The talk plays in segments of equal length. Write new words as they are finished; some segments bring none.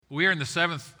we are in the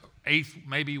 7th, 8th,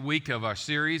 maybe week of our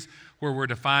series where we're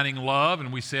defining love,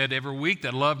 and we said every week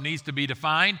that love needs to be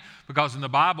defined because in the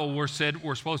Bible we're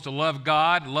supposed to love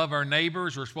God, love our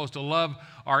neighbors, we're supposed to love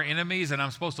our enemies, and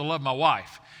I'm supposed to love my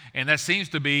wife. And that seems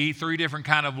to be 3 different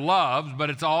kind of loves, but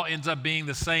it all ends up being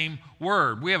the same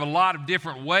word. We have a lot of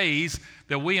different ways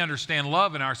that we understand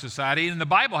love in our society, and the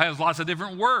Bible has lots of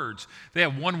different words. They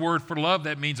have one word for love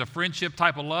that means a friendship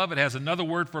type of love. It has another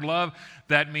word for love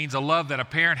that means a love that a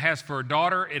parent has for a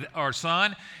daughter or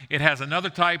son. It has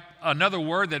another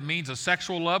word that means a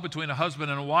sexual love between a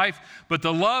husband and a wife. But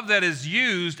the love that is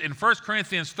used in 1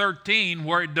 Corinthians 13,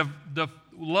 where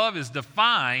love is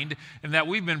defined and that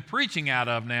we've been preaching out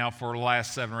of now for the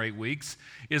last 7 or 8 weeks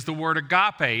is the word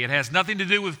agape. It has nothing to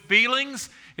do with feelings.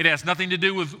 It has nothing to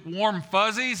do with warm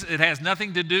fuzzies. It has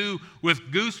nothing to do with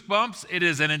goosebumps. It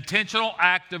is an intentional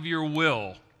act of your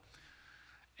will.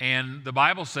 And the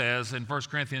Bible says in 1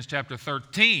 Corinthians chapter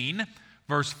 13,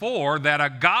 verse 4, that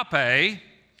agape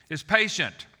is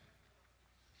patient.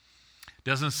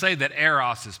 Doesn't say that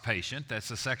eros is patient. That's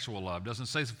a sexual love. Doesn't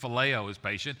say phileo is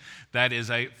patient. That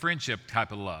is a friendship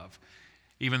type of love.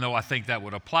 Even though I think that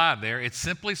would apply there, it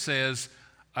simply says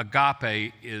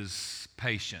agape is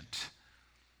patient.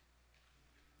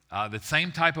 The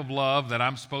same type of love that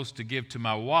I'm supposed to give to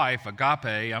my wife,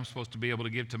 agape, I'm supposed to be able to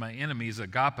give to my enemies,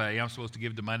 agape, I'm supposed to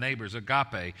give to my neighbors,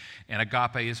 agape. And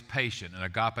agape is patient, and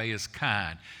agape is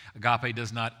kind. Agape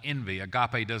does not envy.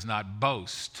 Agape does not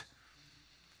boast.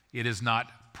 It is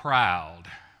not proud.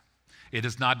 It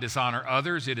does not dishonor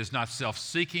others. It is not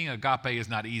self-seeking. Agape is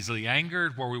not easily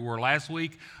angered, where we were last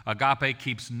week. Agape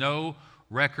keeps no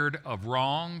record of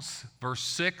wrongs. Verse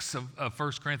 6 of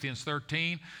 1 Corinthians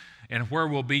 13. And where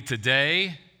we'll be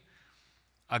today,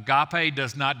 agape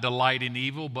does not delight in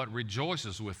evil, but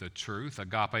rejoices with the truth.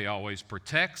 Agape always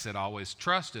protects. It always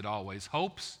trusts. It always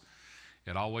hopes.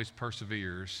 It always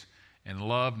perseveres. And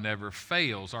love never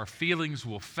fails. Our feelings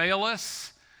will fail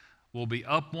us. We'll be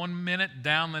up one minute,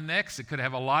 down the next. It could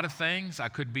have a lot of things. I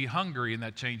could be hungry, and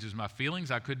that changes my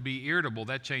feelings. I could be irritable.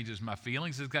 That changes my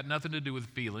feelings. It's got nothing to do with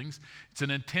feelings. It's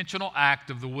an intentional act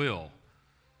of the will.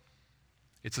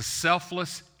 It's a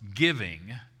selfless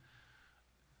giving.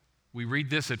 We read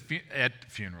this at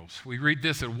funerals. We read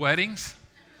this at weddings.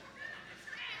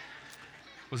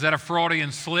 Was that a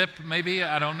Freudian slip, maybe?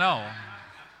 I don't know.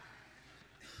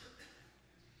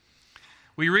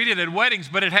 We read it at weddings,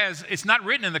 but it's not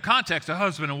written in the context of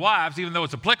husband and wives, even though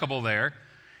it's applicable there.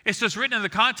 It's just written in the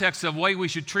context of the way we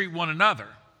should treat one another,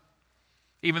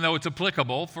 even though it's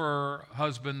applicable for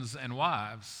husbands and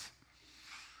wives.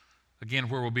 Again,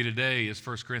 where we'll be today is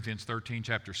 1 Corinthians 13,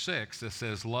 chapter 6, that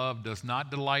says, love does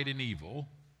not delight in evil,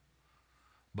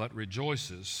 but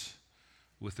rejoices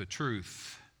with the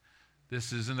truth.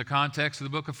 This is in the context of the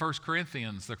book of 1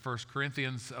 Corinthians. The 1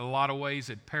 Corinthians, in a lot of ways,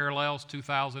 it parallels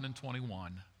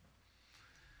 2021.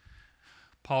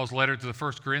 Paul's letter to the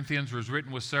 1 Corinthians was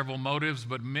written with several motives,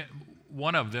 but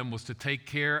one of them was to take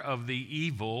care of the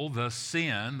evil, the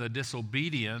sin, the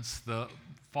disobedience, the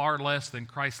far less than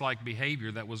Christ-like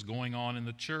behavior that was going on in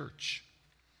the church.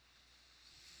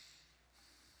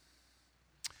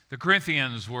 The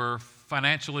Corinthians were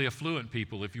financially affluent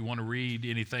people. If you want to read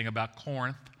anything about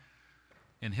Corinth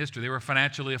in history, they were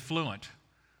financially affluent.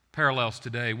 Parallels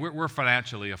today. We're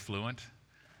financially affluent.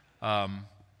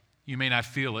 You may not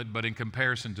feel it, but in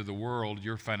comparison to the world,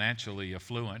 you're financially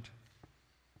affluent.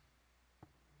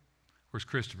 Where's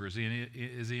Christopher? Is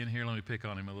he in here? Let me pick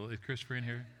on him a little. Is Christopher in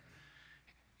here?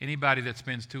 Anybody that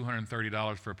spends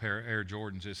 $230 for a pair of Air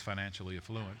Jordans is financially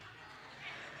affluent.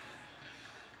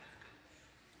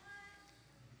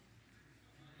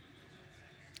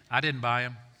 I didn't buy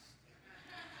them.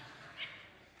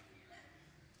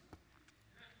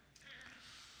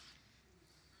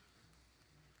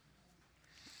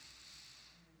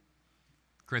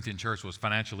 Corinthian church was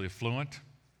financially affluent.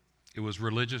 It was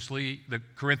religiously, the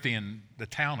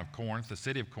town of Corinth, the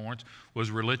city of Corinth,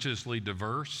 was religiously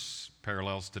diverse,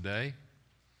 parallels today.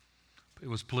 It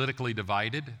was politically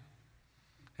divided.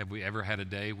 Have we ever had a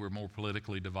day we're more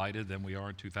politically divided than we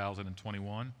are in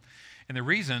 2021? And the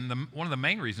reason, one of the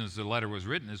main reasons the letter was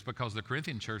written is because the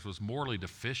Corinthian church was morally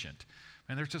deficient.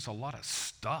 Man, there's just a lot of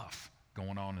stuff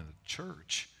going on in the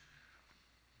church.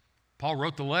 Paul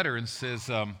wrote the letter and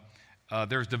says,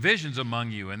 there's divisions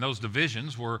among you, and those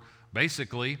divisions were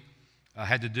basically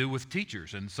had to do with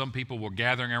teachers. And some people were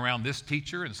gathering around this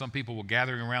teacher, and some people were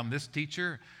gathering around this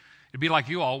teacher. It'd be like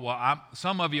you all. Well,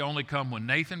 some of you only come when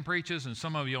Nathan preaches, and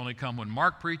some of you only come when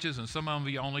Mark preaches, and some of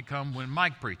you only come when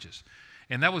Mike preaches.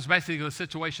 And that was basically the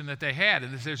situation that they had.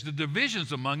 And there's the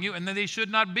divisions among you, and then they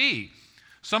should not be.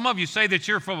 Some of you say that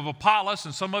you're of Apollos,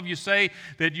 and some of you say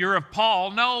that you're of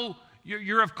Paul. No,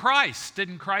 you're of Christ.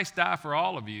 Didn't Christ die for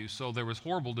all of you? So there was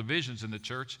horrible divisions in the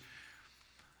church.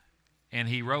 And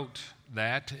he wrote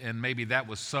that, and maybe that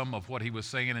was some of what he was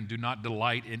saying, and do not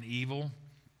delight in evil.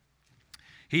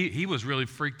 He was really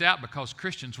freaked out because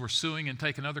Christians were suing and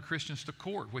taking other Christians to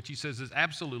court, which he says is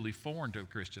absolutely foreign to a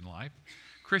Christian life.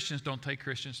 Christians don't take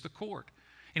Christians to court.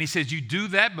 And he says, you do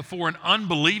that before an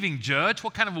unbelieving judge?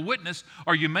 What kind of a witness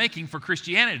are you making for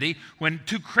Christianity when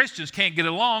two Christians can't get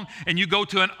along and you go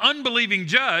to an unbelieving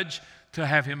judge to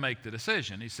have him make the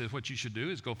decision? He says, what you should do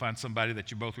is go find somebody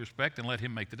that you both respect and let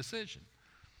him make the decision.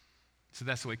 So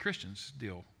that's the way Christians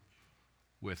deal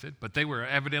with it. But there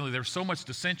was so much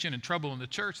dissension and trouble in the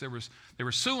church, they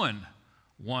were suing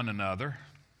one another.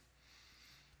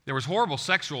 There was horrible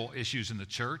sexual issues in the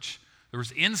church. There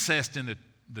was incest in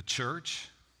the church.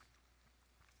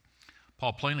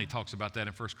 Paul plainly talks about that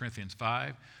in 1 Corinthians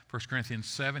 5. 1 Corinthians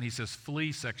 7, he says,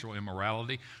 flee sexual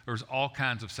immorality. There was all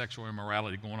kinds of sexual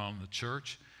immorality going on in the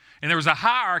church. And there was a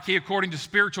hierarchy according to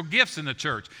spiritual gifts in the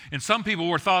church. And some people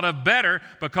were thought of better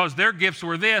because their gifts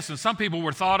were this, and some people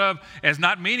were thought of as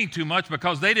not meaning too much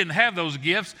because they didn't have those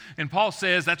gifts. And Paul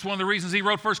says that's one of the reasons he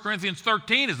wrote 1 Corinthians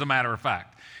 13, as a matter of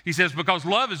fact. He says, because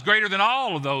love is greater than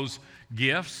all of those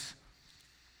gifts.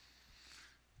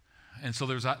 And so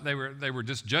they were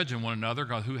just judging one another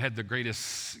about who had the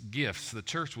greatest gifts. The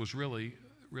church was really,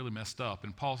 really messed up.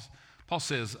 And Paul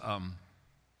says,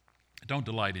 don't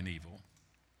delight in evil.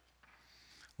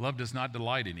 Love does not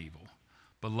delight in evil,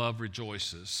 but love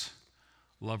rejoices.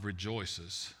 Love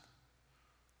rejoices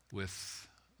with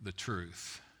the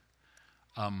truth.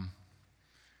 You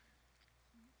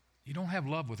don't have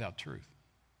love without truth.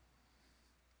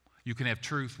 You can have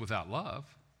truth without love.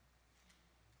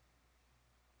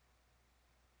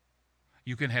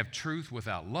 You can have truth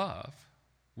without love.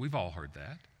 We've all heard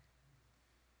that.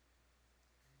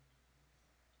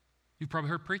 You've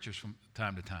probably heard preachers from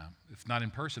time to time, if not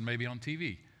in person, maybe on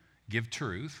TV, give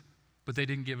truth, but they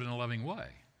didn't give it in a loving way.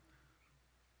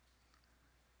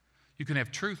 You can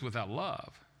have truth without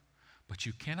love, but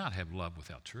you cannot have love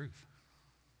without truth.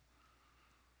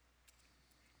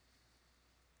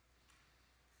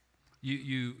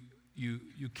 You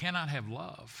cannot have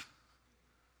love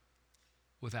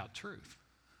without truth.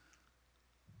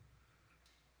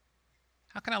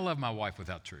 How can I love my wife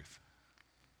without truth?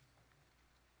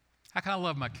 How can I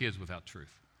love my kids without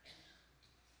truth?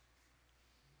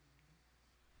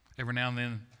 Every now and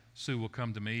then, Sue will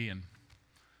come to me and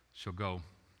she'll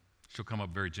come up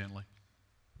very gently,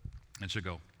 and she'll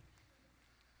go,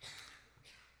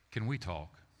 can we talk?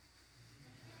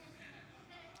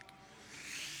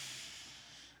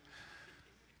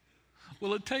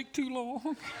 Will it take too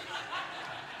long?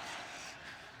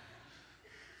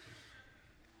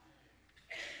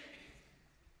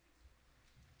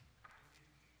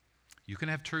 You can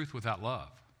have truth without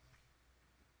love,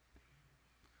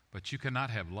 but you cannot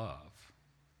have love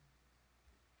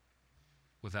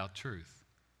without truth.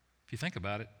 If you think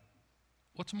about it,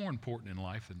 what's more important in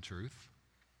life than truth?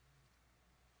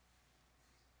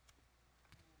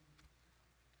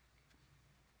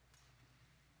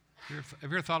 Have you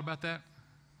ever thought about that?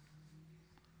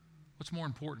 What's more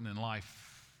important in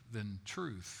life than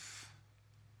truth?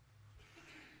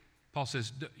 Paul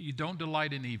says, you don't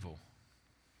delight in evil,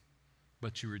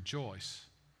 but you rejoice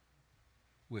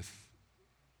with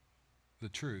the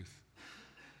truth.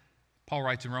 Paul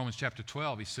writes in Romans chapter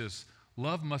 12, he says,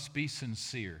 love must be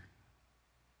sincere.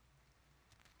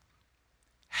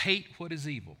 Hate what is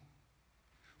evil.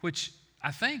 Which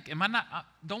I think,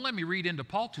 don't let me read into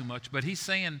Paul too much, but he's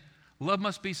saying love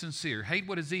must be sincere. Hate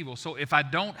what is evil. So if I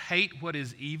don't hate what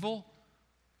is evil,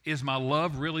 is my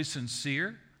love really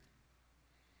sincere?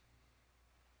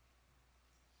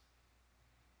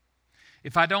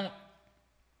 If I don't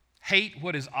hate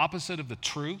what is opposite of the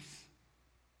truth,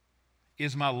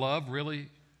 is my love really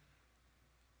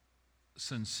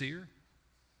sincere?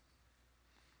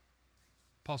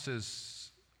 Paul says,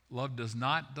 love does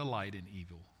not delight in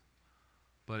evil,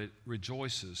 but it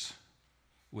rejoices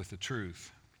with the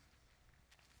truth.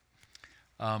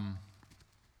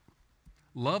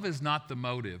 Love is not the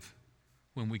motive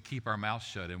when we keep our mouth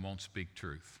shut and won't speak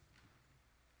truth.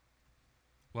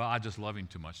 Well, I just love him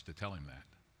too much to tell him that.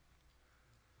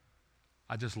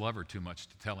 I just love her too much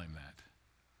to tell him that.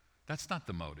 That's not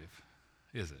the motive,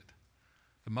 is it?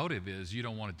 The motive is you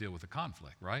don't want to deal with the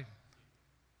conflict, right?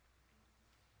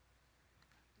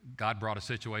 God brought a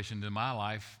situation to my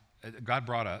life. God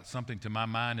brought something to my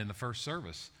mind in the first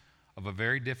service of a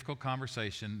very difficult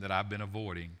conversation that I've been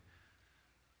avoiding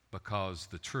because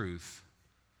the truth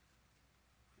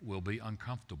will be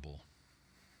uncomfortable.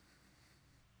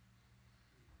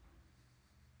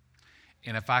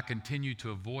 And if I continue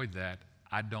to avoid that,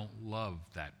 I don't love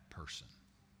that person.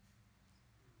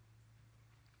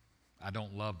 I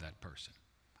don't love that person.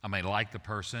 I may like the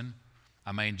person.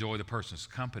 I may enjoy the person's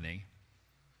company.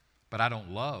 But I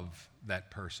don't love that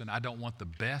person. I don't want the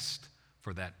best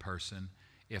for that person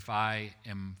if I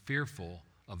am fearful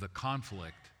of the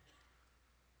conflict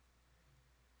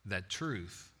that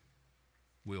truth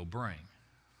will bring.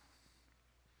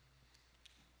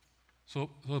 So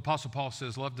the Apostle Paul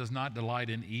says, love does not delight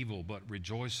in evil, but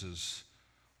rejoices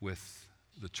with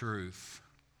the truth.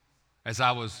 As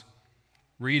I was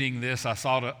reading this, I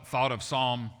thought of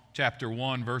Psalm chapter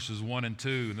 1, verses 1 and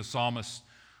 2, and the psalmist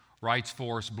writes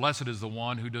for us, blessed is the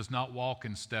one who does not walk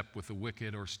in step with the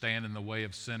wicked or stand in the way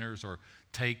of sinners or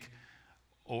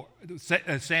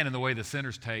stand in the way the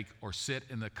sinners take or sit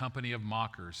in the company of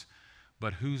mockers,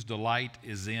 but whose delight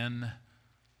is in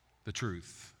the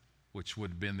truth, which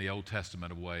would have been the Old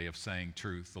Testament way of saying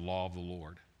truth, the law of the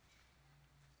Lord.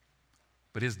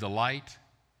 But his delight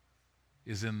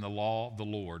is in the law of the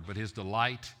Lord, but his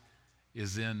delight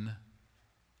is in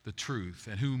the truth,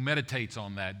 and who meditates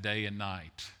on that day and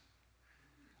night.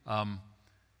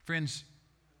 Friends,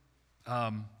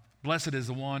 blessed is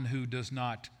the one who does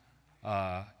not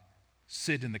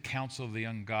sit in the counsel of the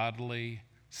ungodly,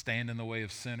 stand in the way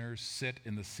of sinners, sit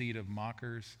in the seat of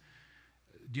mockers.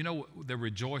 Do you know the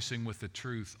rejoicing with the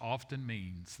truth often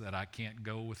means that I can't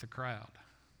go with the crowd?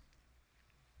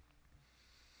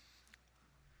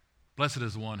 Blessed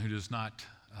is the one who does not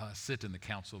sit in the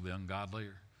counsel of the ungodly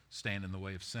or stand in the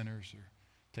way of sinners or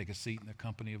take a seat in the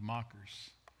company of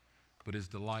mockers, but his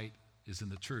delight is in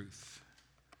the truth.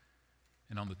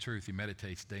 And on the truth he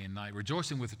meditates day and night.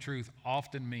 Rejoicing with the truth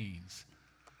often means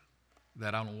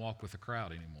that I don't walk with the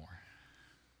crowd anymore.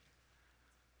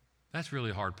 That's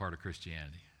really a hard part of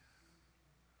Christianity.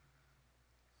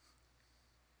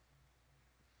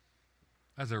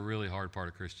 That's a really hard part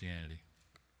of Christianity.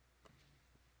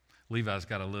 Levi's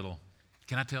got a little,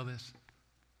 can I tell this?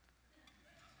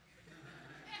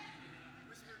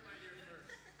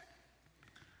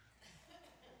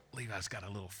 Levi's got a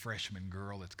little freshman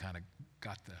girl that's kind of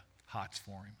got the hots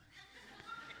for him.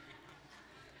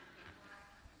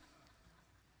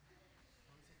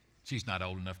 She's not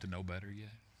old enough to know better yet.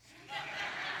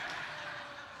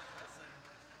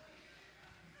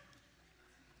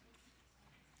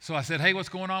 So I said, hey, what's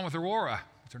going on with Aurora?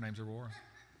 What's her name's Aurora?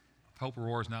 Hope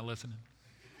Aurora's not listening.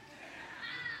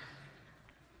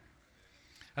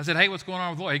 I said, hey, what's going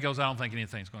on with Aurora? He goes, I don't think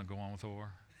anything's going to go on with Aurora.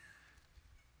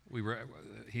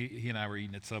 He and I were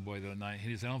eating at Subway the other night.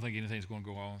 He said, I don't think anything's going to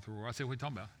go on with Aurora. I said, what are you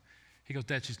talking about? He goes,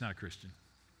 Dad, she's not a Christian.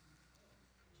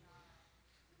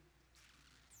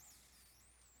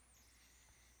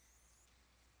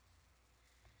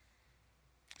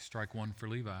 Strike one for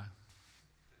Levi.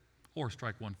 Or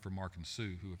strike one for Mark and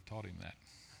Sue, who have taught him that.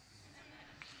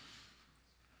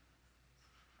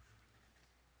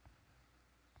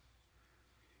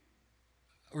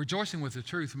 Rejoicing with the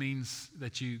truth means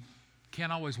that you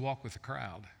can't always walk with the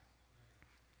crowd.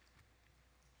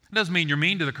 It doesn't mean you're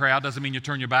mean to the crowd. Doesn't mean you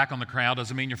turn your back on the crowd.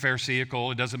 Doesn't mean you're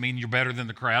pharisaical. It doesn't mean you're better than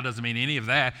the crowd. Doesn't mean any of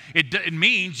that. It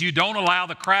means you don't allow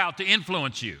the crowd to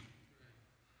influence you.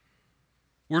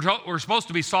 We're supposed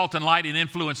to be salt and light and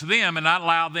influence them and not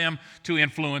allow them to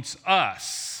influence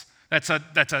us. That's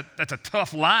a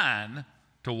tough line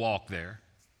to walk there.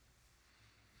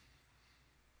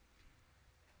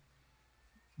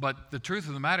 But the truth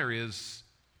of the matter is,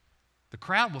 the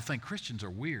crowd will think Christians are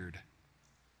weird.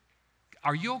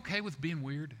 Are you okay with being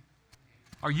weird?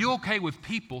 Are you okay with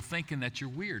people thinking that you're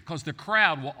weird? Because the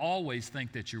crowd will always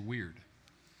think that you're weird.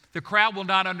 The crowd will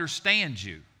not understand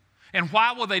you. And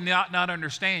why will they not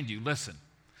understand you? Listen,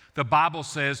 the Bible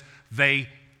says they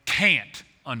can't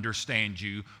understand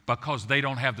you because they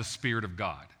don't have the Spirit of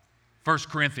God. 1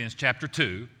 Corinthians chapter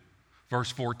 2,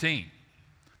 verse 14.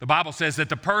 The Bible says that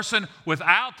the person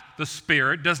without the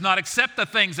Spirit does not accept the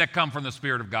things that come from the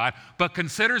Spirit of God, but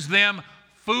considers them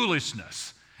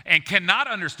foolishness and cannot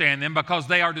understand them because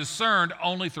they are discerned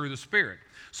only through the Spirit.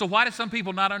 So why do some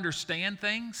people not understand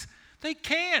things? They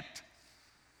can't.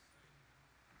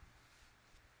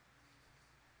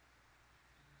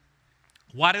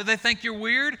 Why do they think you're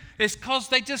weird? It's because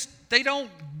they don't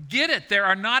get it. They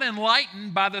are not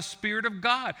enlightened by the Spirit of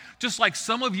God. Just like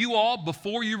some of you all,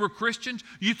 before you were Christians,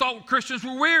 you thought Christians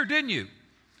were weird, didn't you?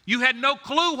 You had no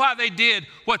clue why they did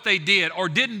what they did or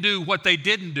didn't do what they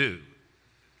didn't do.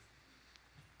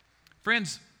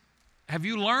 Friends, have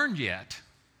you learned yet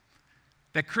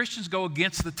that Christians go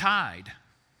against the tide?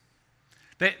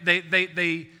 They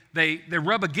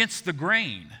rub against the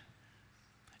grain.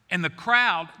 And the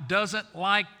crowd doesn't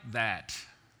like that.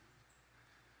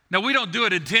 Now, we don't do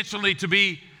it intentionally to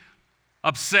be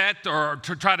upset or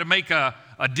to try to make a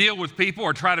deal with people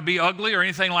or try to be ugly or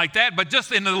anything like that, but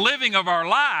just in the living of our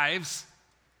lives.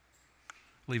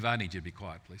 Levi, I need you to be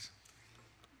quiet, please.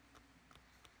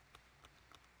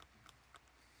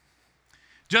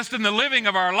 Just in the living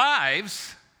of our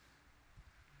lives,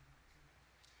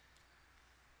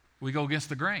 we go against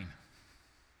the grain.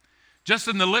 Just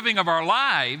in the living of our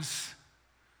lives,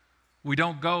 we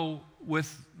don't go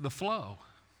with the flow.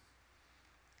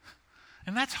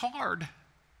 And that's hard.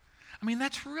 I mean,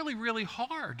 that's really, really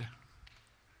hard.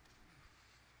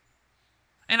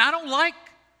 And I don't like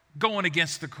going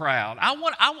against the crowd. I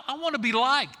want to be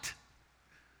liked.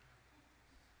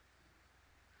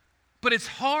 But it's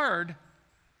hard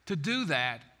to do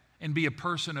that and be a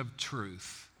person of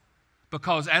truth.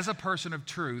 Because as a person of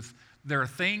truth, there are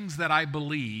things that I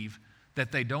believe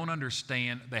that they don't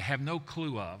understand, they have no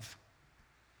clue of.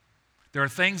 There are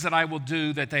things that I will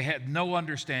do that they have no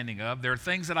understanding of. There are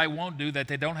things that I won't do that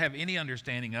they don't have any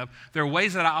understanding of. There are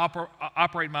ways that I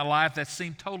operate my life that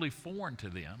seem totally foreign to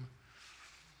them.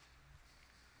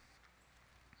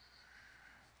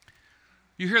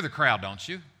 You hear the crowd, don't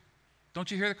you? Don't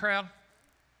you hear the crowd?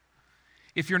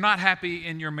 If you're not happy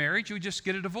in your marriage, you just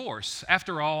get a divorce.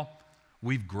 After all,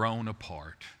 we've grown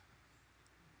apart.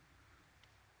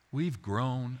 We've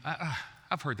grown,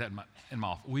 I've heard that in my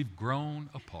office. We've grown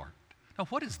apart. Now,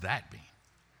 what does that mean?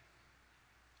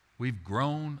 We've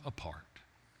grown apart.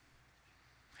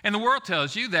 And the world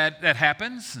tells you that that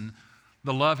happens and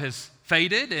the love has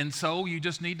faded, and so you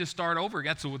just need to start over.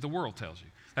 That's what the world tells you.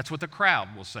 That's what the crowd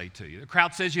will say to you. The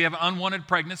crowd says you have an unwanted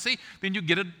pregnancy, then you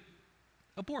get an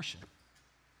abortion.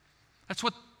 That's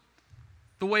what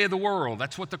the way of the world,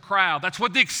 that's what the crowd, that's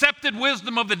what the accepted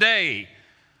wisdom of the day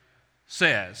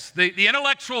says. The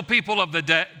intellectual people of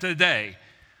the today.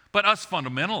 But us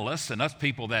fundamentalists and us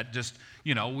people that just,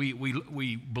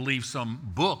 we believe some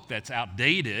book that's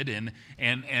outdated and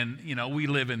we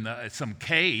live in some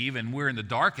cave and we're in the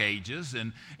dark ages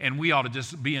and we ought to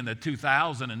just be in the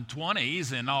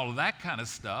 2020s and all of that kind of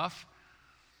stuff.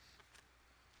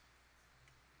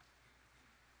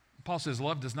 Paul says,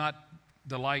 love does not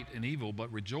delight in evil,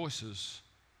 but rejoices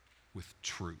with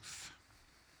truth.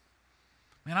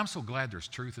 Man, I'm so glad there's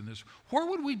truth in this. Where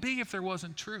would we be if there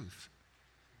wasn't truth?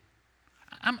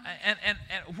 And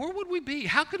where would we be?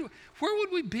 Where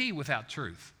would we be without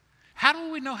truth? How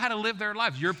do we know how to live their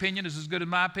lives? Your opinion is as good as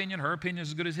my opinion. Her opinion is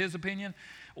as good as his opinion.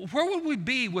 Where would we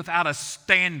be without a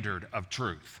standard of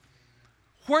truth?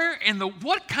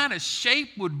 What kind of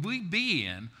shape would we be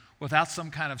in without some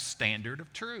kind of standard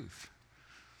of truth?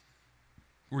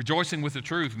 Rejoicing with the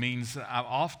truth means I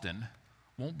often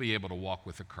won't be able to walk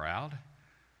with the crowd,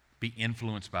 be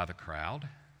influenced by the crowd.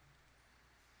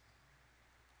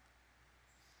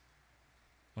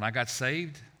 When I got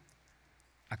saved,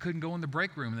 I couldn't go in the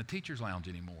break room in the teacher's lounge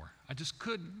anymore. I just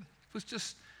couldn't.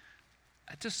 It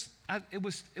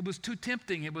was too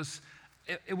tempting. It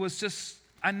was just,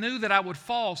 I knew that I would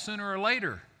fall sooner or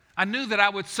later. I knew that I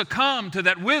would succumb to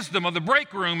that wisdom of the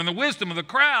break room and the wisdom of the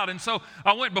crowd. And so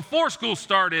I went before school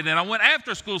started and I went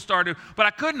after school started, but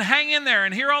I couldn't hang in there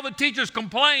and hear all the teachers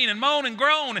complain and moan and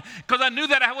groan because I knew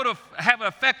that I would have an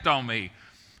effect on me.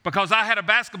 Because I had a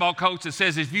basketball coach that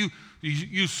says if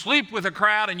you sleep with the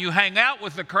crowd and you hang out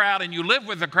with the crowd and you live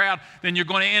with the crowd, then you're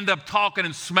going to end up talking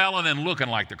and smelling and looking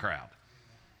like the crowd.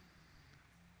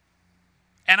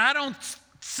 And I don't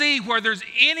see where there's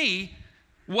any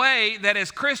way that as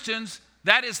Christians,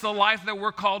 that is the life that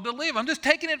we're called to live. I'm just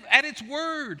taking it at its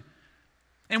word.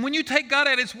 And when you take God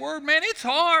at His word, man, it's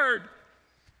hard.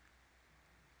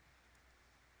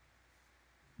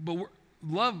 But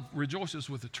love rejoices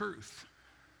with the truth.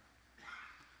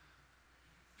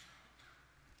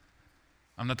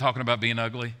 I'm not talking about being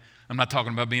ugly. I'm not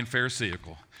talking about being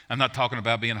pharisaical. I'm not talking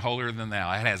about being holier than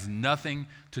thou. It has nothing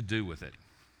to do with it.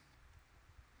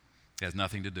 It has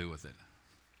nothing to do with it.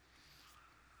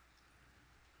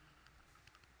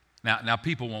 Now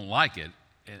people won't like it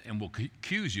and will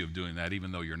accuse you of doing that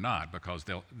even though you're not, because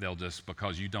they'll just,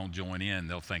 because you don't join in,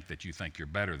 they'll think that you think you're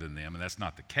better than them, and that's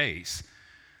not the case.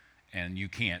 And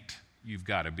you've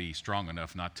got to be strong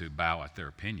enough not to bow at their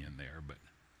opinion there. But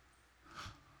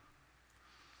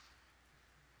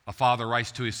a father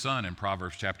writes to his son in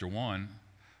Proverbs chapter 1,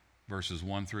 verses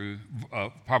 1 through,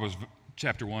 Proverbs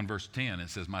chapter 1, verse 10, it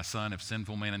says, "My son, if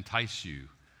sinful men entice you,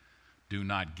 do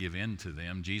not give in to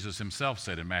them." Jesus himself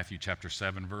said in Matthew chapter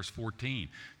 7, verse 14,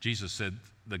 Jesus said,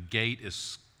 the gate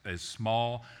is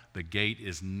small, the gate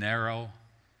is narrow.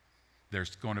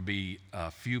 There's going to be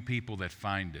a few people that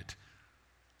find it.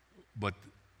 But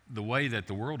the way that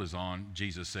the world is on,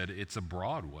 Jesus said, it's a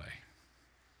broad way.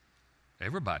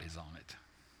 Everybody's on it.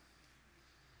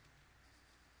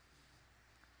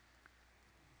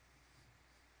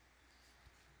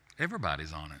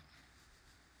 Everybody's on it.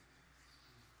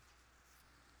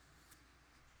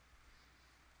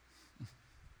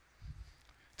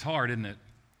 It's hard, isn't it?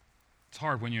 It's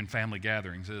hard when you're in family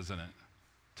gatherings, isn't it?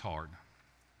 It's hard.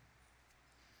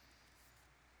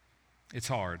 It's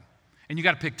hard. And you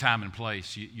got to pick time and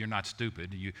place. You're not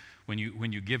stupid. When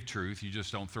you give truth, you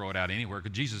just don't throw it out anywhere.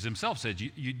 Because Jesus himself said,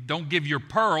 you don't give your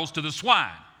pearls to the swine.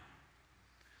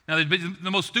 Now,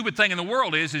 the most stupid thing in the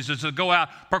world is just to go out,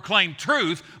 proclaim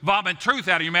truth, vomit truth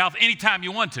out of your mouth anytime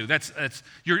you want to.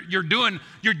 You're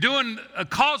doing a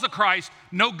cause of Christ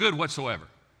no good whatsoever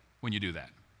when you do that.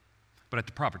 But at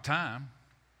the proper time,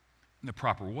 in the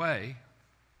proper way,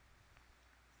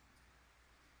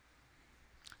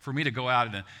 for me to go out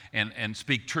and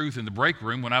speak truth in the break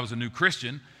room when I was a new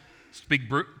Christian, speak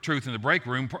truth in the break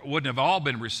room wouldn't have all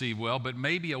been received well, but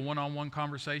maybe a one-on-one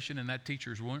conversation in that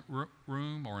teacher's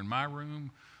room or in my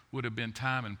room would have been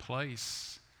time and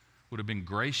place, would have been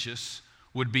gracious,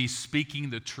 would be speaking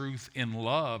the truth in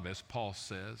love, as Paul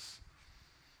says.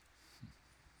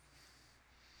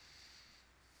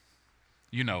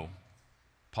 You know,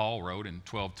 Paul wrote in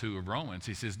 12:2 of Romans,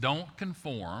 he says, don't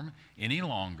conform any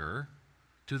longer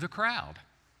to the crowd.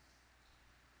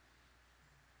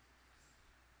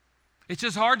 It's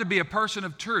just hard to be a person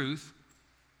of truth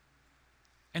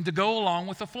and to go along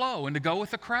with the flow and to go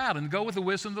with the crowd and to go with the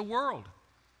wisdom of the world.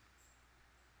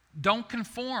 Don't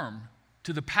conform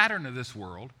to the pattern of this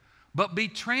world, but be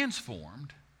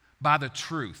transformed by the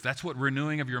truth. That's what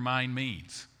renewing of your mind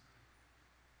means.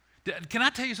 Can I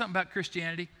tell you something about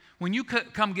Christianity? When you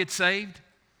come get saved,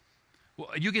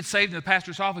 you get saved in the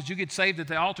pastor's office, you get saved at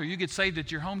the altar, you get saved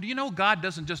at your home. Do you know God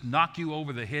doesn't just knock you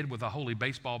over the head with a holy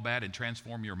baseball bat and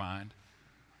transform your mind?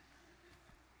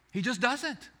 He just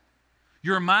doesn't.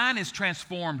 Your mind is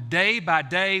transformed day by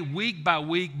day, week by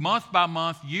week, month by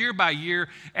month, year by year,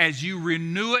 as you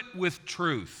renew it with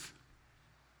truth.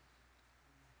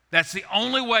 That's the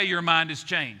only way your mind is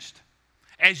changed.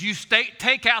 As you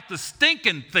take out the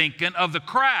stinking thinking of the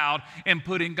crowd and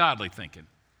put in godly thinking.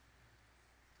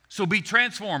 So be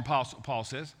transformed, Paul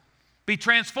says. Be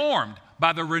transformed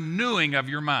by the renewing of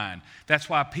your mind. That's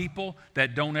why people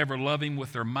that don't ever love him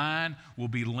with their mind will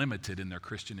be limited in their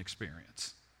Christian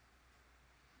experience.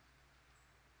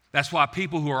 That's why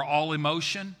people who are all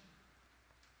emotion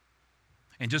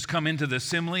and just come into the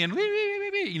assembly and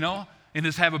and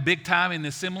just have a big time in the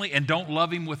assembly and don't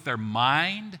love him with their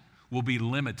mind will be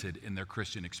limited in their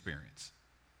Christian experience.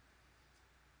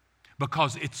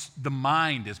 Because the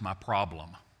mind is my problem.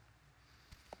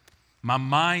 My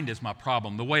mind is my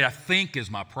problem. The way I think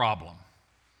is my problem.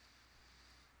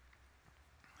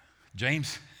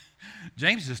 James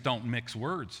just don't mix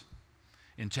words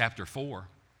in chapter 4.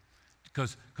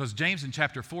 Because James in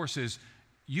chapter 4 says,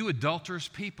 you adulterous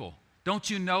people, don't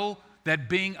you know that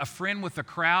being a friend with the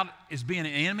crowd is being an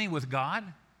enemy with God?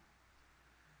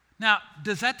 Now,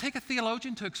 does that take a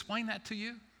theologian to explain that to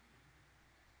you?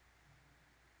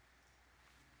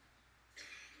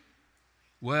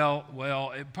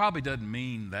 Well, it probably doesn't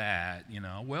mean that,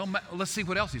 Well, let's see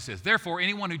what else he says. Therefore,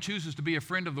 anyone who chooses to be a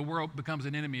friend of the world becomes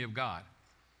an enemy of God.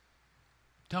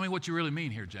 Tell me what you really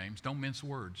mean here, James. Don't mince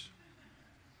words.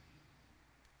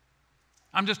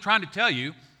 I'm just trying to tell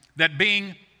you that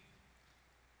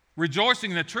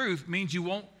rejoicing in the truth means you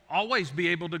won't always be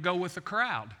able to go with the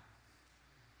crowd.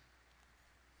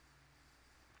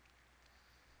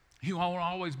 You won't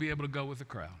always be able to go with the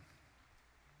crowd.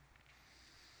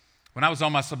 When I was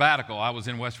on my sabbatical, I was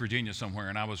in West Virginia somewhere,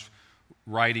 and I was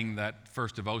writing that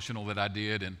first devotional that I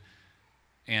did,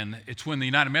 and it's when the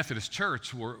United Methodist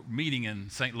Church were meeting in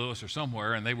St. Louis or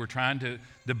somewhere, and they were trying to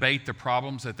debate the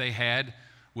problems that they had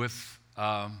with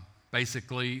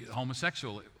basically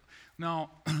homosexual. No,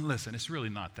 listen, it's really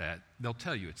not that. They'll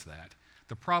tell you it's that.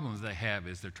 The problem that they have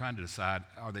is they're trying to decide,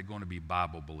 are they going to be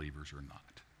Bible believers or not?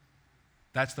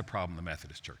 That's the problem the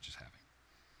Methodist Church is having.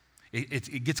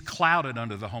 It gets clouded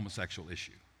under the homosexual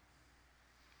issue.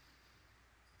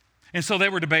 And so they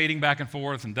were debating back and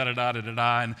forth and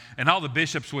da-da-da-da-da-da, and all the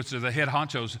bishops, which are the head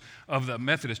honchos of the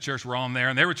Methodist Church, were on there,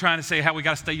 and they were trying to say how we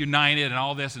got to stay united and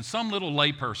all this, and some little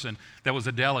layperson that was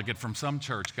a delegate from some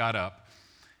church got up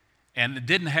and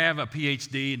didn't have a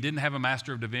PhD and didn't have a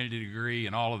Master of Divinity degree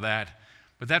and all of that,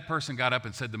 but that person got up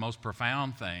and said the most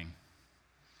profound thing.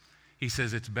 He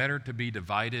says, it's better to be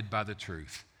divided by the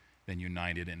truth than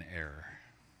united in error.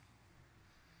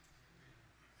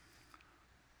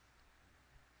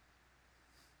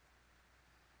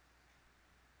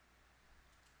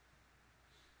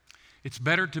 It's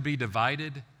better to be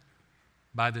divided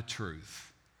by the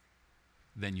truth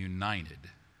than united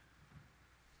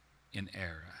in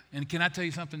error. And can I tell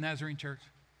you something, Nazarene Church?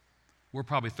 We're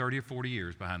probably 30 or 40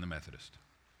 years behind the Methodist.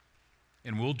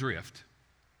 And we'll drift.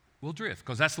 We'll drift,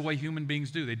 because that's the way human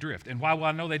beings do. They drift. And why will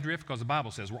I know they drift? Because the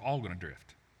Bible says we're all going to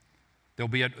drift.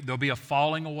 There'll be a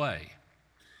falling away.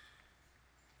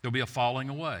 There'll be a falling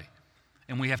away.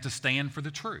 And we have to stand for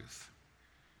the truth.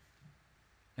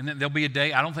 And then there'll be a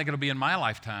day, I don't think it'll be in my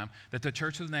lifetime, that the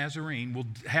Church of the Nazarene will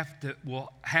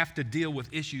have to deal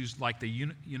with issues like the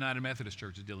United Methodist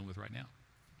Church is dealing with right now.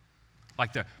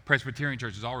 Like the Presbyterian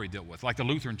Church has already dealt with. Like the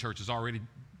Lutheran Church has already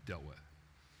dealt with.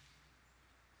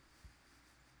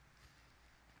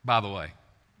 By the way,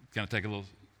 going to take a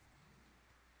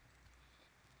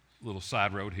little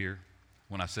side road here.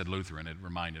 When I said Lutheran, it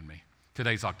reminded me.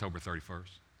 Today's October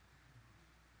 31st.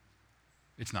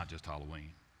 It's not just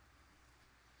Halloween.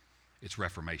 It's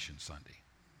Reformation Sunday.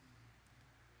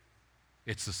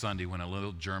 It's the Sunday when a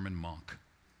little German monk,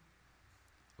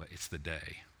 well, it's the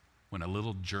day when a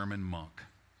little German monk,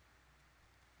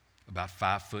 about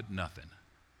 5'0",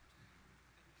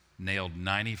 nailed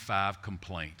 95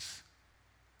 complaints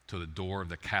to the door of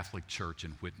the Catholic Church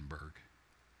in Wittenberg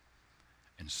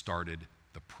and started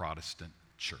the Protestant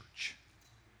Church.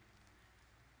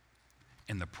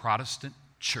 And the Protestant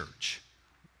Church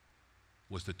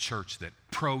was the church that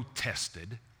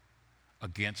protested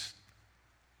against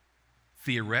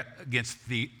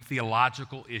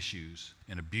theological issues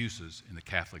and abuses in the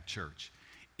Catholic Church.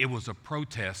 It was a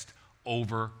protest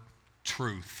over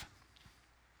truth,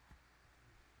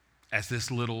 as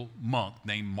this little monk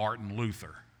named Martin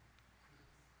Luther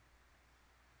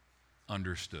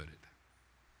understood it.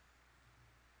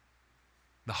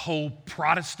 The whole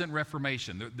Protestant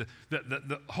Reformation,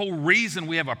 the whole reason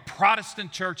we have a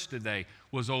Protestant church today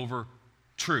was over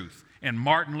truth. And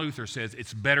Martin Luther says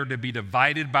it's better to be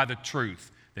divided by the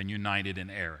truth than united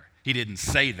in error. He didn't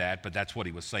say that, but that's what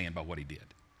he was saying by what he did.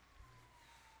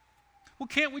 Well,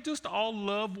 can't we just all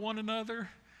love one another?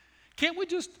 Can't we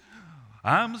just,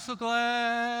 I'm so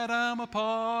glad I'm a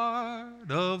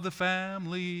part of the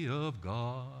family of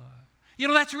God. You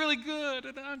know, that's really good,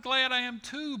 and I'm glad I am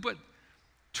too, but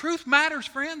truth matters,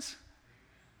 friends.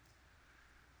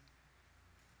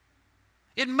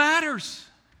 It matters.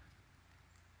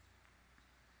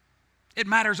 It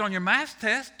matters on your math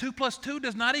test. 2 plus 2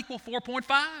 does not equal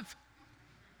 4.5.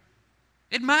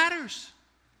 It matters.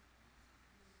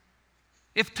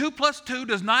 If 2 plus 2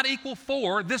 does not equal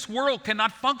 4, this world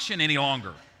cannot function any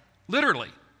longer. Literally.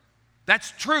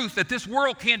 That's truth that this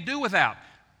world can't do without.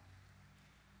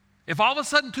 If all of a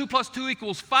sudden 2 plus 2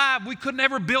 equals 5, we could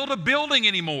never build a building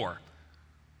anymore.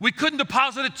 We couldn't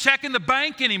deposit a check in the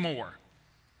bank anymore.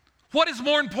 What is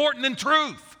more important than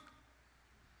truth?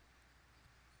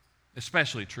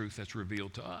 Especially truth that's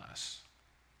revealed to us.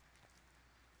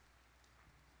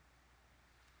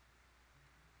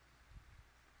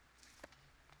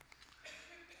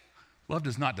 Love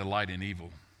does not delight in evil,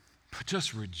 but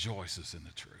just rejoices in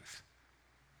the truth.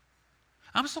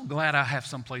 I'm so glad I have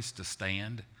some place to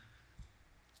stand.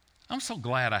 I'm so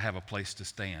glad I have a place to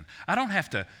stand. I don't have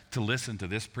to listen to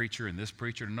this preacher and this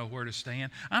preacher to know where to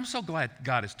stand. I'm so glad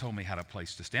God has told me how to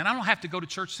place to stand. I don't have to go to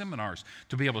church seminars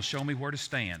to be able to show me where to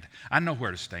stand. I know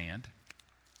where to stand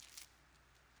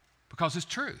because it's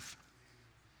truth.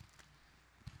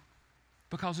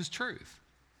 Because it's truth.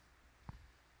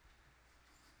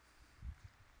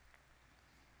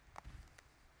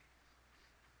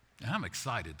 And I'm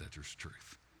excited that there's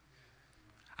truth.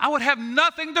 I would have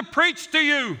nothing to preach to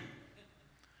you.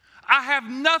 I have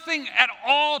nothing at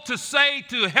all to say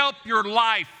to help your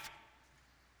life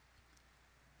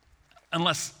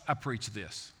unless I preach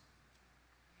this.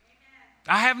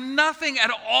 I have nothing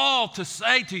at all to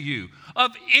say to you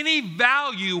of any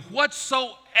value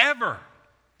whatsoever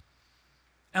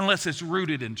unless it's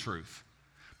rooted in truth.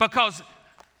 Because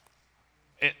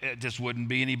it just wouldn't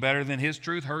be any better than his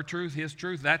truth, her truth, his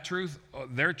truth,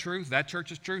 their truth, that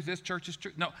church's truth, this church's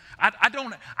truth. No, I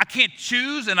can't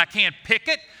choose and I can't pick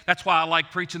it. That's why I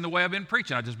like preaching the way I've been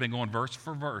preaching. I've just been going verse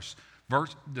for verse.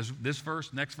 This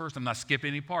verse, next verse, I'm not skipping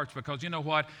any parts because you know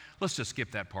what? Let's just skip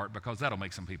that part because that'll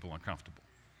make some people uncomfortable.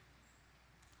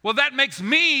 Well, that makes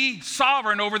me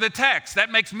sovereign over the text.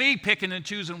 That makes me picking and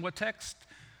choosing what text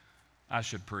I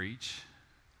should preach.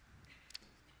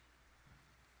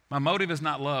 My motive is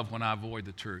not love when I avoid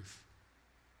the truth.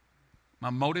 My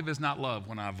motive is not love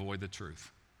when I avoid the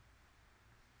truth.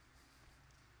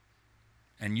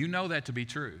 And you know that to be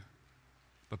true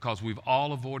because we've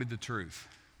all avoided the truth.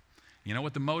 You know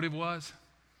what the motive was?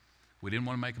 We didn't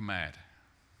want to make them mad.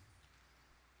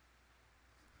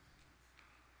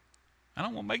 I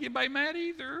don't want to make anybody mad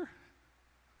either.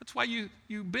 That's why you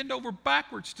bend over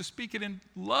backwards to speak it in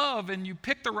love, and you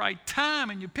pick the right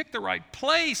time, and you pick the right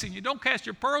place, and you don't cast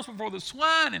your pearls before the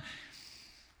swine.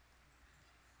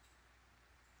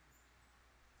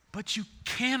 But you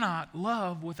cannot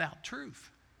love without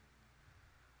truth.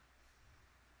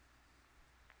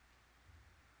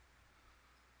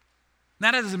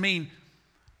 Now, that doesn't mean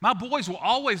my boys will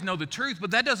always know the truth, but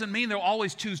that doesn't mean they'll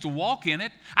always choose to walk in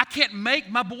it. I can't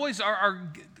make, my boys are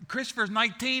Christopher's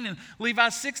 19 and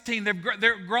Levi's 16.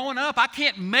 They're growing up. I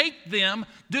can't make them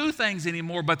do things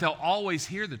anymore, but they'll always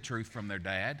hear the truth from their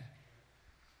dad.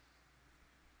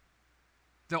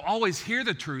 They'll always hear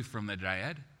the truth from their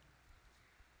dad.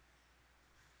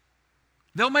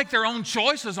 They'll make their own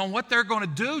choices on what they're going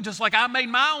to do, just like I made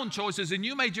my own choices and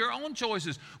you made your own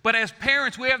choices. But as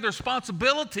parents, we have the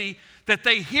responsibility that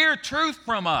they hear truth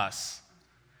from us.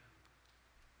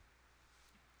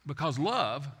 Because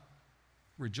love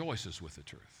rejoices with the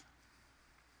truth.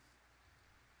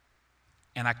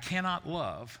 And I cannot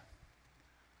love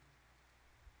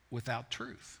without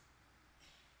truth.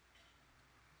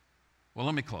 Well,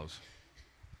 let me close.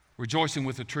 Rejoicing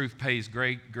with the truth pays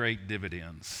great, great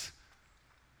dividends.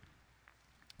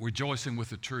 Rejoicing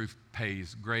with the truth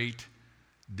pays great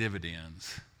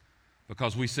dividends.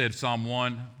 Because we said Psalm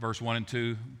 1, verse 1 and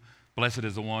 2, blessed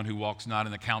is the one who walks not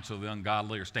in the counsel of the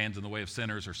ungodly, or stands in the way of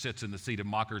sinners, or sits in the seat of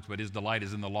mockers, but his delight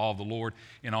is in the law of the Lord,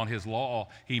 and on his law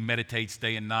he meditates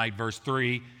day and night. Verse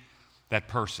 3, that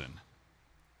person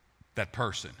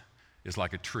is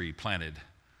like a tree planted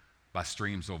by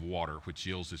streams of water, which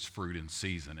yields its fruit in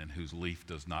season, and whose leaf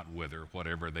does not wither.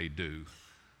 Whatever they do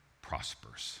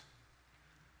prospers.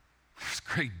 There's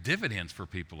great dividends for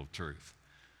people of truth.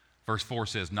 Verse 4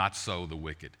 says, not so the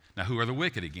wicked. Now, who are the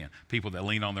wicked again? People that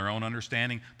lean on their own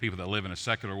understanding, people that live in a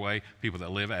secular way, people that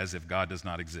live as if God does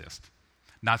not exist.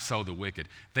 Not so the wicked.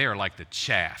 They are like the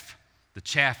chaff. The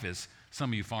chaff is, some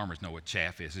of you farmers know what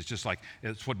chaff is. It's just like,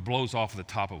 it's what blows off the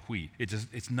top of wheat.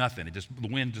 It's nothing. The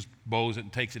wind just blows it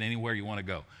and takes it anywhere you want to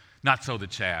go. Not so the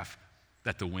chaff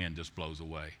that the wind just blows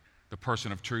away. The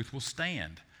person of truth will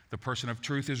stand. The person of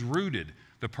truth is rooted.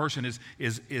 The person is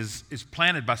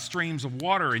planted by streams of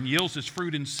water and yields its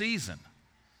fruit in season.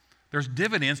 There's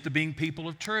dividends to being people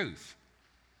of truth.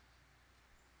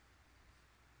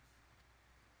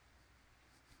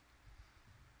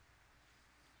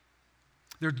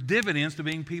 There's dividends to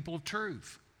being people of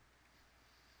truth.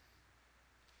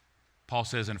 Paul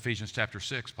says in Ephesians chapter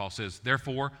 6, Paul says,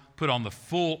 therefore, put on the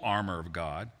full armor of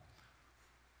God,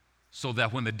 so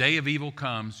that when the day of evil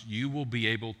comes, you will be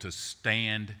able to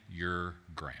stand your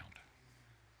ground.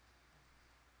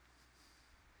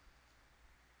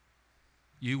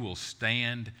 You will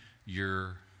stand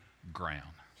your ground.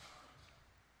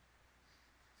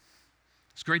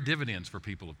 It's great dividends for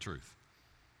people of truth.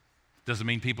 Doesn't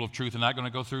mean people of truth are not going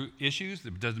to go through issues.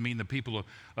 It doesn't mean the people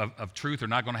of truth are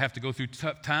not going to have to go through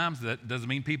tough times. That doesn't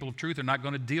mean people of truth are not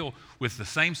going to deal with the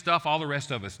same stuff all the rest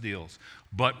of us deals.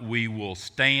 But we will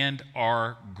stand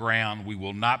our ground. We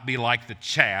will not be like the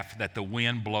chaff that the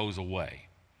wind blows away.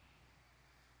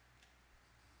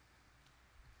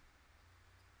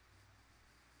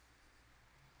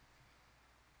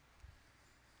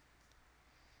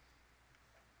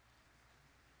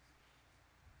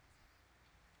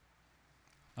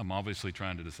 I'm obviously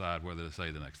trying to decide whether to say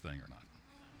the next thing or not.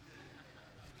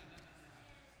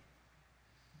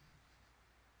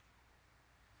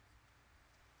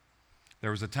 There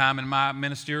was a time in my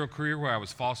ministerial career where I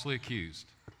was falsely accused.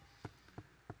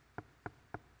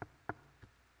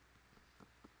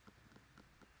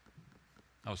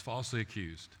 I was falsely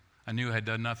accused. I knew I had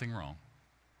done nothing wrong.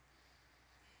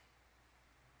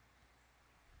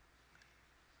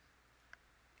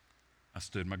 I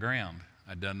stood my ground.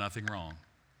 I'd done nothing wrong.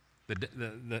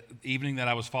 The evening that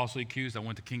I was falsely accused, I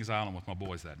went to Kings Island with my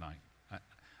boys that night.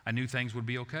 I knew things would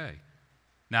be okay.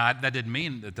 Now, that didn't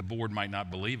mean that the board might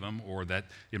not believe them or that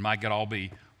it might all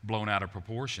be blown out of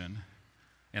proportion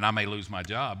and I may lose my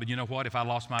job. But you know what? If I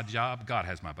lost my job, God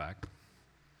has my back.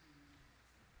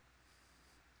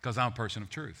 Because I'm a person of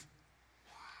truth.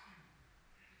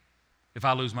 If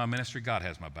I lose my ministry, God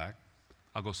has my back.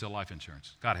 I'll go sell life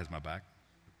insurance. God has my back.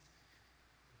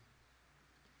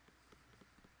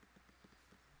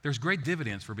 There's great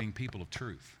dividends for being people of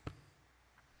truth.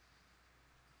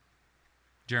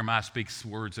 Jeremiah speaks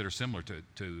words that are similar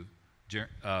to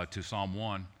Psalm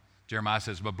 1. Jeremiah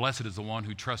says, but blessed is the one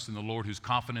who trusts in the Lord, whose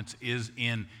confidence is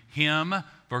in him.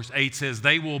 Verse 8 says,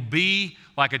 they will be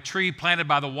like a tree planted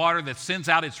by the water that sends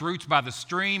out its roots by the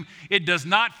stream. It does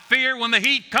not fear when the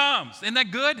heat comes. Isn't that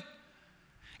good?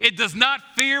 It does not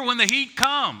fear when the heat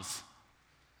comes.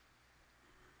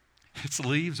 Its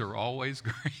leaves are always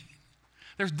green.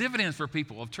 There's dividends for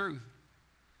people of truth.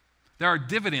 There are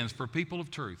dividends for people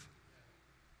of truth.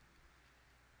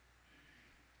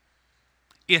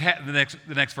 The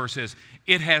next verse says,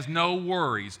 it has no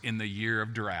worries in the year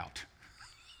of drought.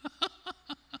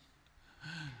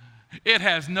 It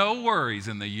has no worries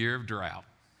in the year of drought.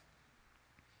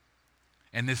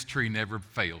 And this tree never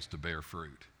fails to bear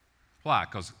fruit. Why?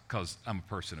 Because I'm a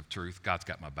person of truth. God's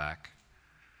got my back.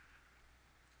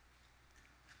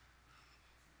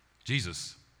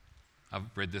 Jesus, I've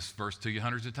read this verse to you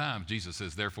hundreds of times. Jesus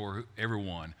says, therefore,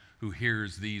 everyone who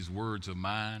hears these words of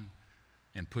mine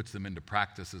and puts them into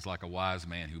practice is like a wise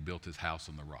man who built his house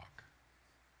on the rock.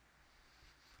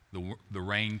 The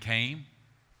rain came.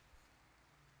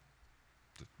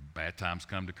 Bad times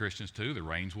come to Christians too. The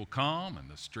rains will come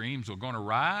and the streams are going to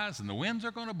rise and the winds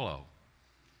are going to blow.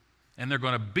 And they're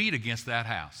going to beat against that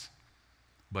house.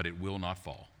 But it will not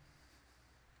fall.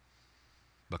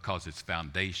 Because its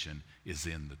foundation is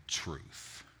in the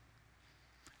truth.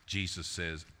 Jesus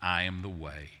says, I am the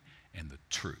way and the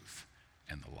truth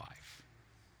and the life.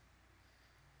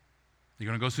 You're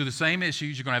going to go through the same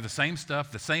issues. You're going to have the same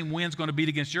stuff. The same wind's going to beat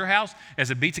against your house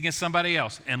as it beats against somebody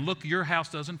else. And look, your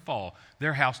house doesn't fall.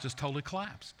 Their house just totally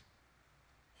collapsed.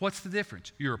 What's the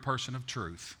difference? You're a person of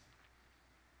truth.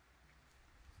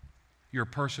 You're a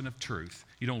person of truth.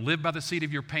 You don't live by the seat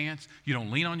of your pants. You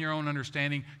don't lean on your own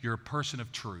understanding. You're a person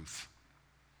of truth.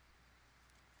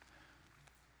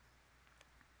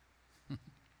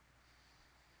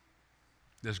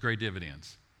 There's great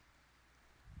dividends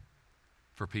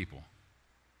for people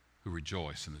who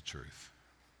rejoice in the truth.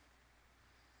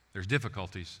 There's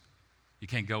difficulties. You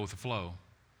can't go with the flow.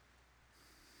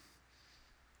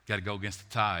 You got to go against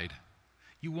the tide.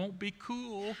 You won't be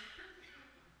cool.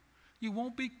 You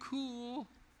won't be cool.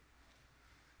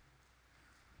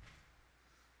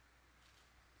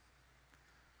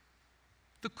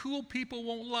 The cool people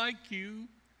won't like you.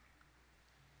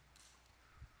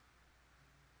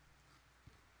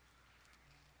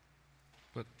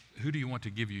 But who do you want to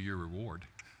give you your reward?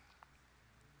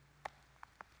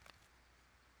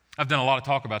 I've done a lot of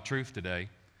talk about truth today,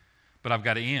 but I've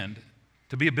got to end.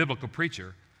 To be a biblical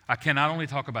preacher, I can not only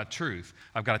talk about truth,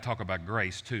 I've got to talk about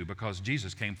grace too, because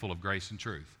Jesus came full of grace and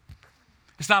truth.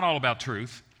 It's not all about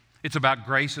truth. It's about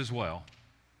grace as well.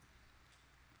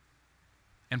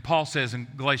 And Paul says in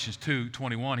Galatians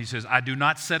 2:21, he says, I do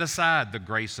not set aside the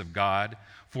grace of God,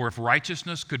 for if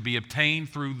righteousness could be obtained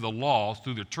through the law,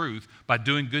 through the truth, by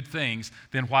doing good things,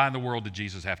 then why in the world did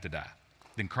Jesus have to die?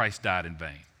 Then Christ died in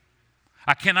vain.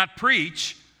 I cannot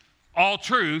preach all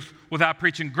truth without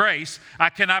preaching grace. I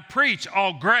cannot preach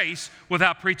all grace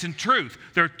without preaching truth.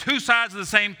 There are two sides of the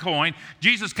same coin.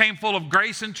 Jesus came full of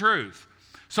grace and truth.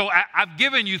 So I've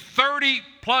given you 30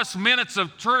 plus minutes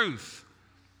of truth.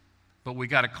 But we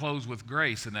got to close with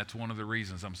grace, and that's one of the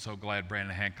reasons I'm so glad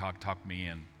Brandon Hancock talked me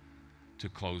in to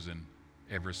closing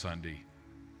every Sunday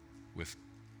with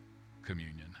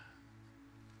communion.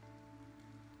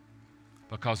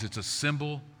 Because it's a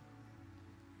symbol,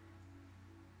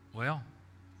 well,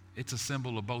 it's a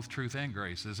symbol of both truth and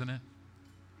grace, isn't it?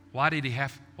 Why did he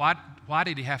have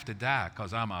to die?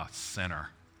 Because I'm a sinner.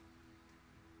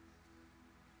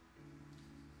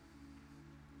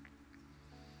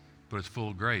 But it's full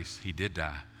of grace. He did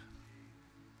die.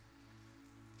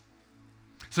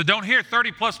 So don't hear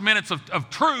 30 plus minutes of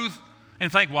truth and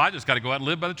think, well, I just got to go out and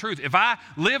live by the truth. If I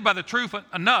live by the truth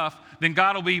enough, then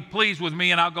God will be pleased with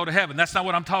me and I'll go to heaven. That's not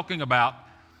what I'm talking about.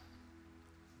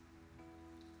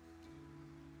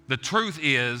 The truth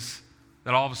is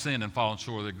that all have sinned and fallen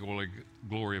short of the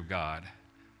glory of God.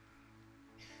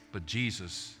 But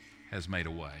Jesus has made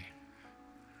a way.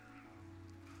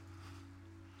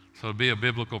 So to be a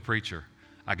biblical preacher,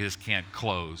 I just can't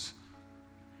close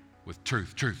with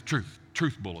truth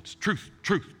bullets, truth.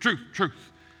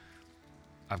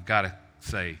 I've got to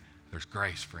say there's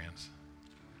grace, friends,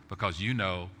 because you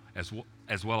know as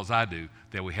well as I do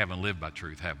that we haven't lived by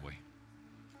truth, have we?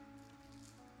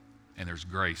 And there's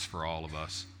grace for all of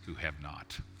us who have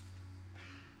not.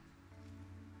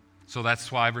 So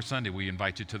that's why every Sunday we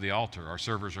invite you to the altar. Our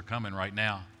servers are coming right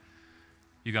now.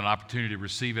 You got an opportunity to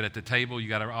receive it at the table. You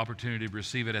got an opportunity to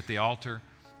receive it at the altar.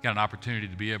 You got an opportunity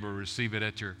to be able to receive it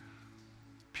at your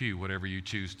pew, whatever you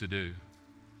choose to do.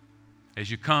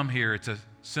 As you come here, it's a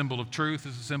symbol of truth.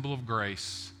 It's a symbol of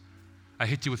grace. I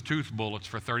hit you with truth bullets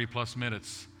for 30 plus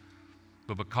minutes.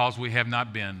 But because we have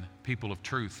not been people of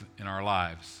truth in our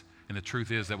lives, and the truth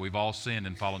is that we've all sinned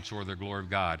and fallen short of the glory of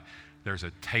God, there's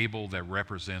a table that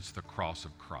represents the cross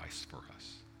of Christ for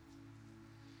us.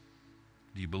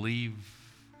 Do you believe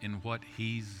in what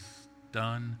He's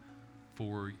done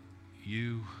for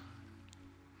you?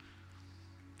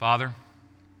 Father,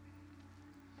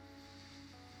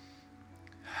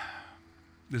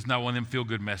 There's not one of them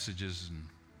feel-good messages. And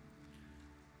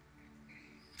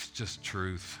it's just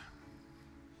truth.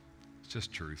 It's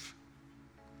just truth.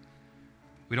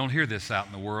 We don't hear this out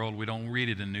in the world. We don't read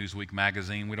it in Newsweek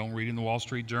magazine. We don't read it in the Wall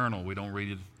Street Journal. We don't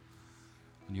read it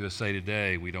in USA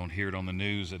Today. We don't hear it on the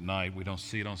news at night. We don't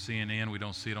see it on CNN. We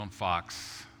don't see it on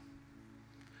Fox.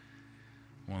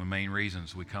 One of the main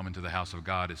reasons we come into the house of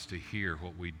God is to hear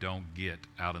what we don't get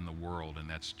out in the world, and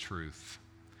that's truth.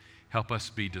 Help us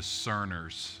be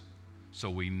discerners so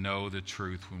we know the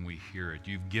truth when we hear it.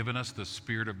 You've given us the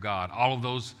Spirit of God. All of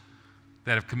those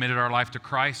that have committed our life to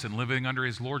Christ and living under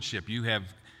His Lordship, you have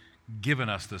given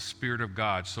us the Spirit of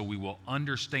God so we will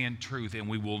understand truth and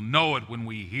we will know it when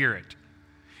we hear it.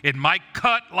 It might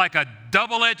cut like a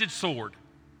double-edged sword,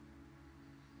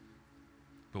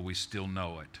 but we still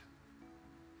know it.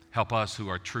 Help us who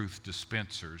are truth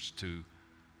dispensers to,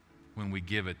 when we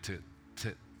give it,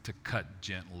 to cut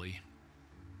gently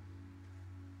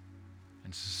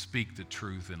and to speak the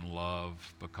truth in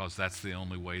love, because that's the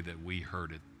only way that we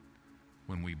heard it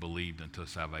when we believed unto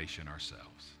salvation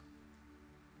ourselves.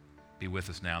 Be with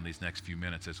us now in these next few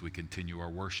minutes as we continue our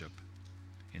worship.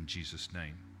 In Jesus'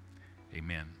 name,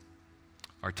 amen.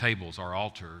 Our tables, our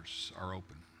altars are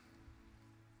open.